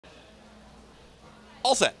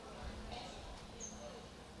All set.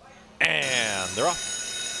 And they're off.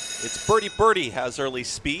 It's Birdie Birdie has early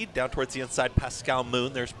speed. Down towards the inside, Pascal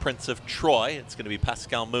Moon. There's Prince of Troy. It's going to be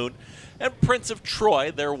Pascal Moon and Prince of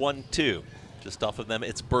Troy. They're 1-2. Just off of them,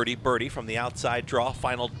 it's Birdie Birdie from the outside draw.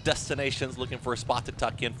 Final Destinations looking for a spot to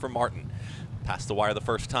tuck in for Martin. Past the wire the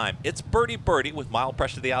first time. It's Birdie Birdie with mild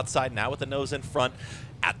pressure to the outside. Now with the nose in front.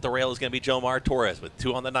 At the rail is going to be Jomar Torres with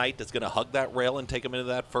 2 on the night. That's going to hug that rail and take him into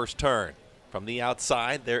that first turn. From the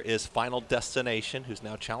outside, there is Final Destination, who's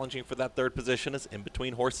now challenging for that third position. As in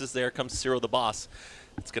between horses, there comes Ciro the Boss.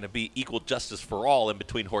 It's going to be Equaljusticeforall in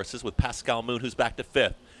between horses with Pascal Moon, who's back to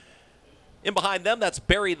 5th. In behind them, that's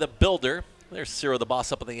Barry the Builder. There's Ciro the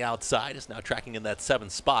Boss up on the outside. Is now tracking in that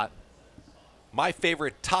 7th spot. My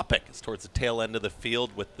favorite topic is towards the tail end of the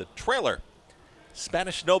field with the trailer.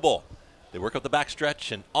 Spanish Noble. They work up the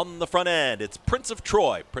backstretch, and on the front end, it's Prince of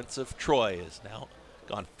Troy. Prince of Troy is now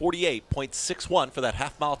gone 48.61 for that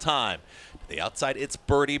half-mile time. To the outside, it's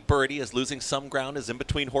Birdie Birdie is losing some ground, is in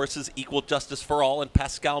between horses. Equaljusticeforall and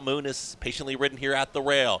Pascal Moon is patiently ridden here at the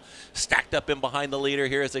rail. Stacked up in behind the leader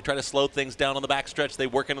here as they try to slow things down on the backstretch. They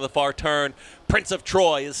work into the far turn. Prince of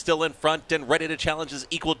Troy is still in front and ready to challenge as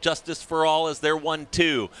Equaljusticeforall as they're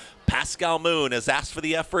 1-2. Pascal Moon has asked for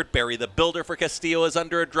the effort. Barry the Builder for Castillo is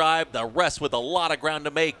under a drive. The rest with a lot of ground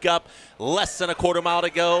to make up. Less than a quarter mile to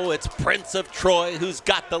go. It's Prince of Troy who's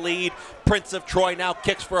got the lead. Prince of Troy now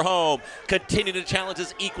kicks for home. Continue to challenge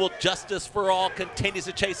as Equaljusticeforall. Continues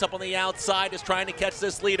to chase up on the outside. Is trying to catch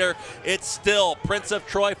this leader. It's still Prince of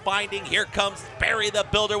Troy finding. Here comes Barry the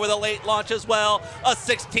Builder with a late launch as well. A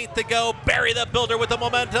 16th to go. Barry the Builder with the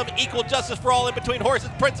momentum. Equaljusticeforall in between horses.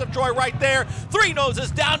 Prince of Troy right there. 3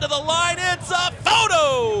 noses down to the line. It's a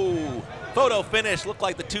photo! Photo finish. Looked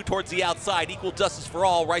like the 2 towards the outside.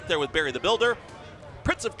 Equaljusticeforall right there with Barry the Builder.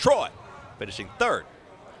 Prince of Troy finishing 3rd.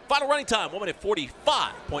 Final running time, 1 minute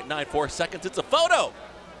 45.94 seconds. It's a photo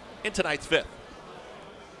in tonight's 5th.